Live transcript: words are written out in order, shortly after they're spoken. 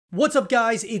What's up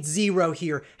guys, it's Zero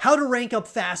here. How to rank up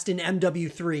fast in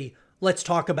MW3. Let's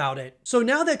talk about it. So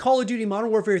now that Call of Duty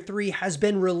Modern Warfare 3 has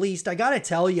been released, I gotta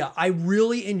tell you, I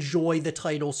really enjoy the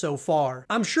title so far.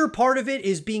 I'm sure part of it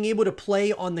is being able to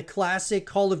play on the classic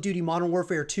Call of Duty Modern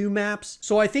Warfare 2 maps.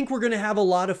 So I think we're gonna have a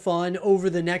lot of fun over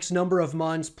the next number of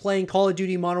months playing Call of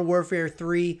Duty Modern Warfare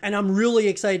 3, and I'm really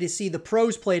excited to see the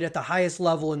pros played at the highest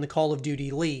level in the Call of Duty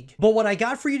League. But what I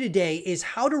got for you today is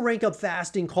how to rank up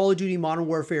fast in Call of Duty Modern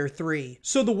Warfare 3.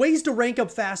 So the ways to rank up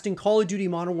fast in Call of Duty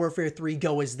Modern Warfare 3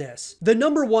 go as this. The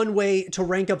number one way to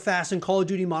rank up fast in Call of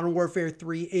Duty Modern Warfare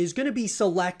 3 is going to be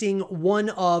selecting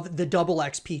one of the double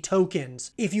XP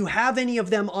tokens. If you have any of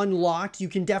them unlocked, you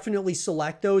can definitely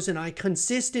select those, and I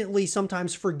consistently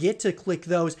sometimes forget to click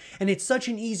those, and it's such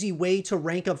an easy way to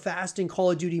rank up fast in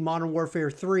Call of Duty Modern Warfare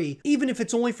 3. Even if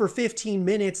it's only for 15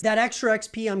 minutes, that extra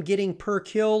XP I'm getting per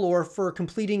kill or for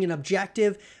completing an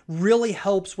objective really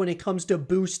helps when it comes to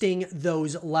boosting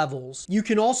those levels. You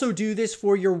can also do this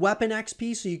for your weapon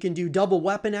XP, so you can do double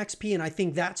weapon XP, and I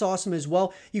think that's awesome as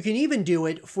well. You can even do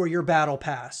it for your battle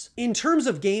pass. In terms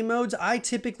of game modes, I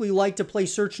typically like to play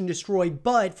search and destroy,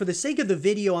 but for the sake of the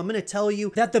video, I'm going to tell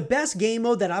you that the best game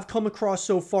mode that I've come across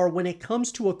so far when it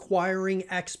comes to acquiring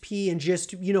XP and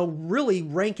just, really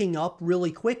ranking up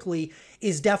really quickly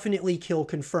is definitely kill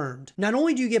confirmed. Not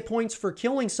only do you get points for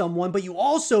killing someone, but you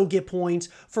also get points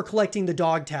for collecting the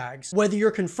dog tags. Whether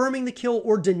you're confirming the kill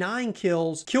or denying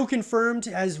kills, kill confirmed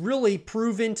has really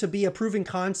proven to be a proven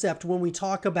concept when we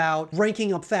talk about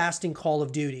ranking up fast in Call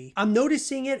of Duty. I'm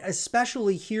noticing it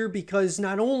especially here because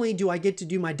not only do I get to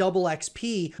do my double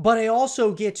XP, but I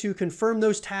also get to confirm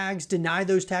those tags, deny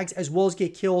those tags, as well as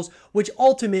get kills, which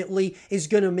ultimately is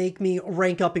going to make me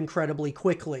rank up incredibly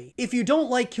quickly. If you don't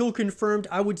like kill confirmed,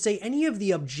 I would say any of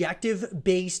the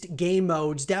objective-based game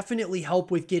modes definitely help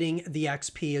with getting the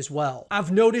XP as well.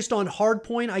 I've noticed on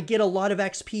Hardpoint, I get a lot of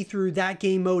XP through that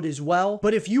game mode as well,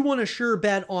 but if you want a sure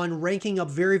bet on ranking up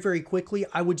very, very quickly,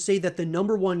 I would say that the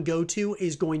number one go-to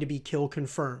is going to be kill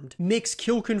confirmed. Mix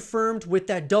kill confirmed with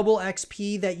that double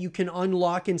XP that you can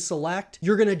unlock and select,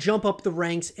 you're going to jump up the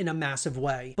ranks in a massive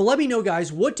way. But let me know,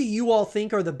 guys, what do you all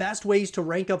think are the best ways to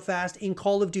rank up fast in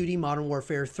Call of Duty Modern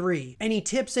Warfare 3? Any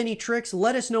tips, any tricks?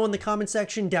 Let us know in the comment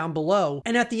section down below.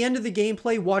 And at the end of the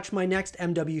gameplay, watch my next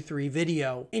MW3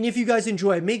 video. And if you guys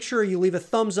enjoy it, make sure you leave a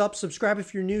thumbs up, subscribe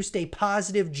if you're new, stay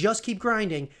positive, just keep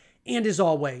grinding. And as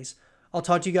always, I'll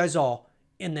talk to you guys all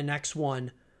in the next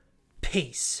one.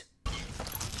 Peace. Here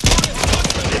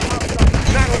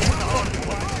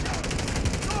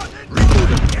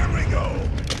we go.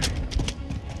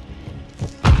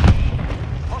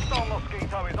 Hostile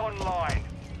Mosquito is online.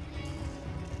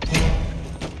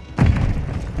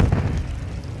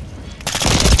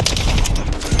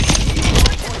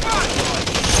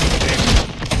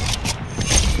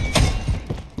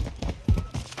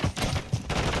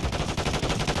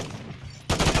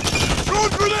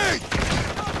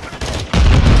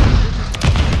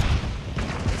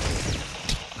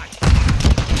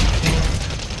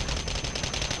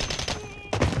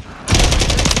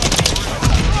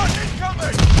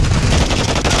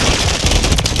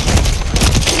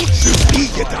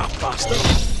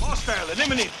 Hostile,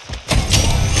 eliminate!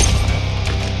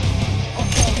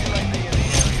 Hostile UAV in the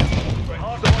area.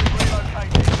 Hardpoint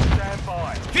relocated. Stand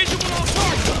by. Visual on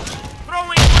target!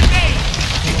 Throwing grenade!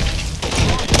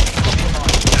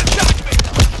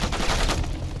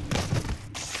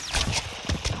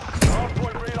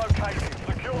 Hardpoint relocated.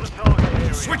 Secure the target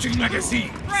area. Switching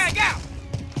magazine! Frag out!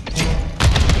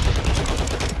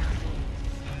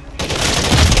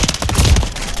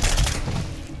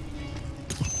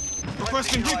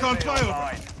 Requesting recon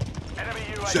flyover.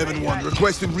 7-1,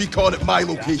 requesting recon at my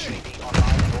location.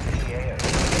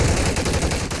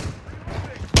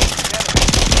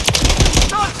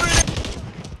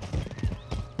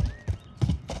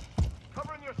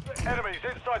 Enemies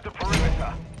inside the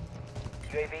perimeter.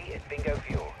 UAV is bingo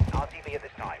fuel. RTV at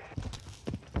this time.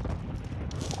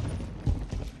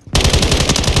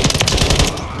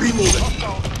 Reloading.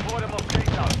 Hostiles deployed a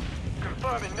Mosquito.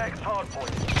 Confirming next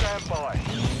hardpoint. Stand by.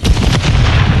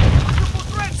 Triple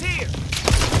threats here!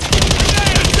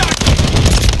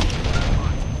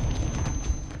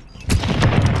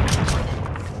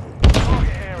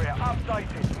 Target area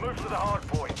updated. Move to the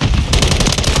hardpoint.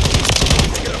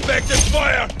 Get effective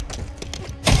fire!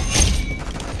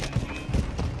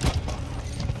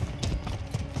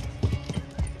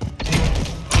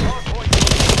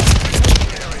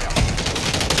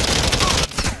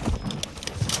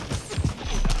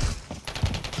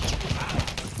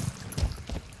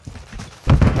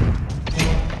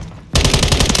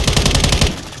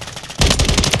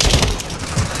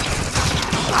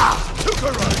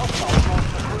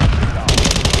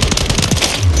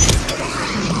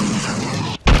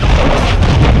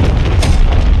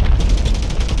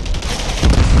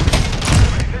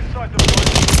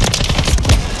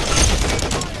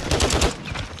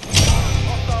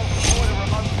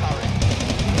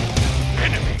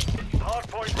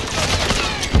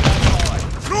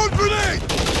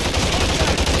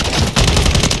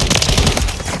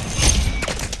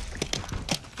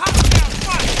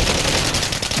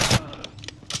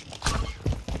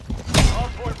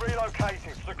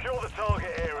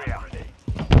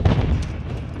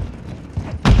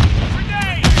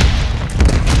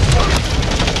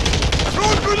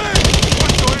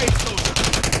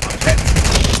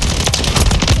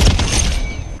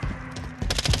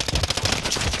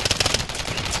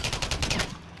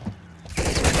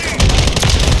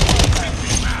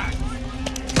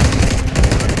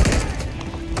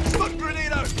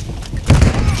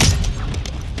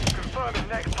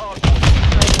 next hard point.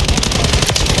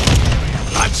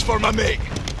 That's for my mate.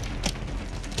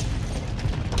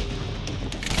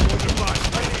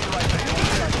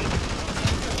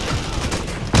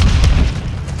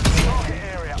 Target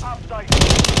area updated.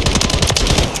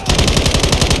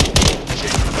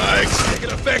 Thanks.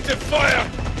 Taking effective fire.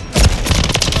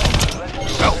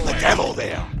 Felt the devil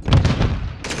there.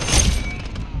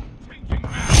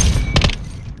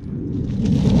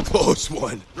 Close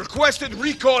one. Requested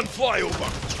recon flyover.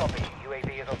 Copy.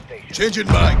 UAV is on station. Changing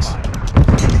mags.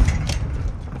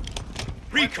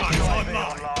 Recon is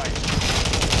online.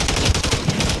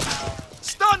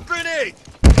 Stun grenade!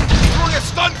 Throwing a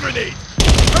stun grenade!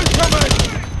 Incoming!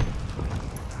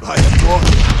 I am gone.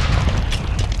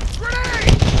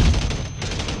 Grenade!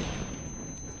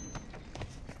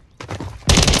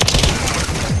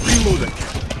 Reloading.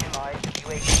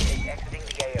 UAV is exiting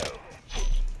the AO.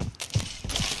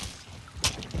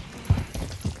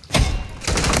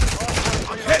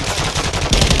 I'm hit!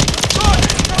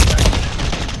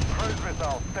 Cruise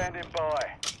missile standing by.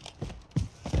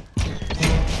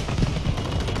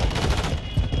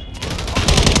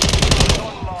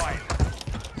 Online.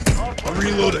 I'm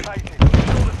reloading.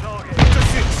 Secure the target.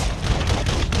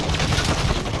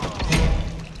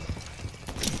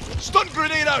 Stun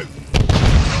grenade out!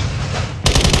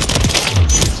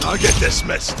 Target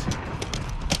dismissed.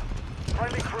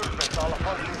 Friendly cruise missile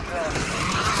approaching target.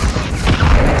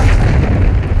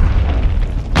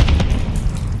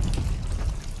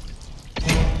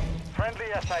 Friendly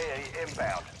SAE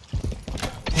inbound.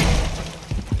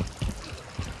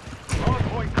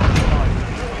 Hardpoint compromised.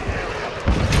 Secure the area.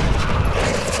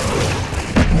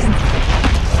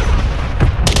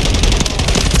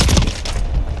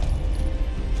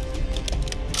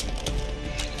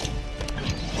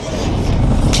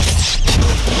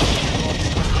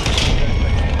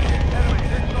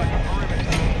 Enemies inside the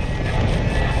perimeter.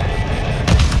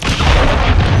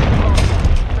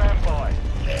 Stand by.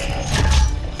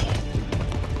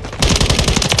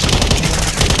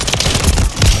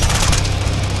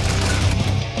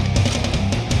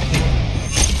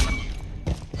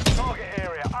 Target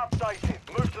area updated.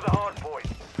 Move to the hard point.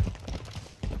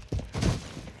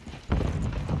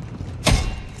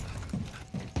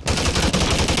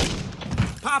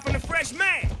 Popping a fresh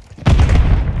man.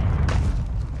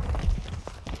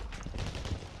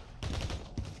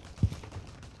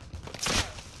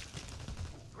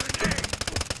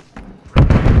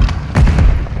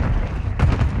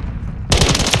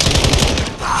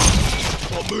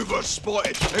 All movers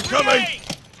spotted. Incoming!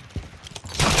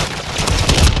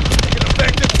 Taking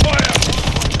effective fire!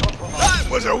 That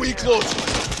was a wee close.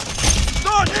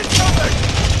 Stun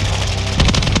incoming!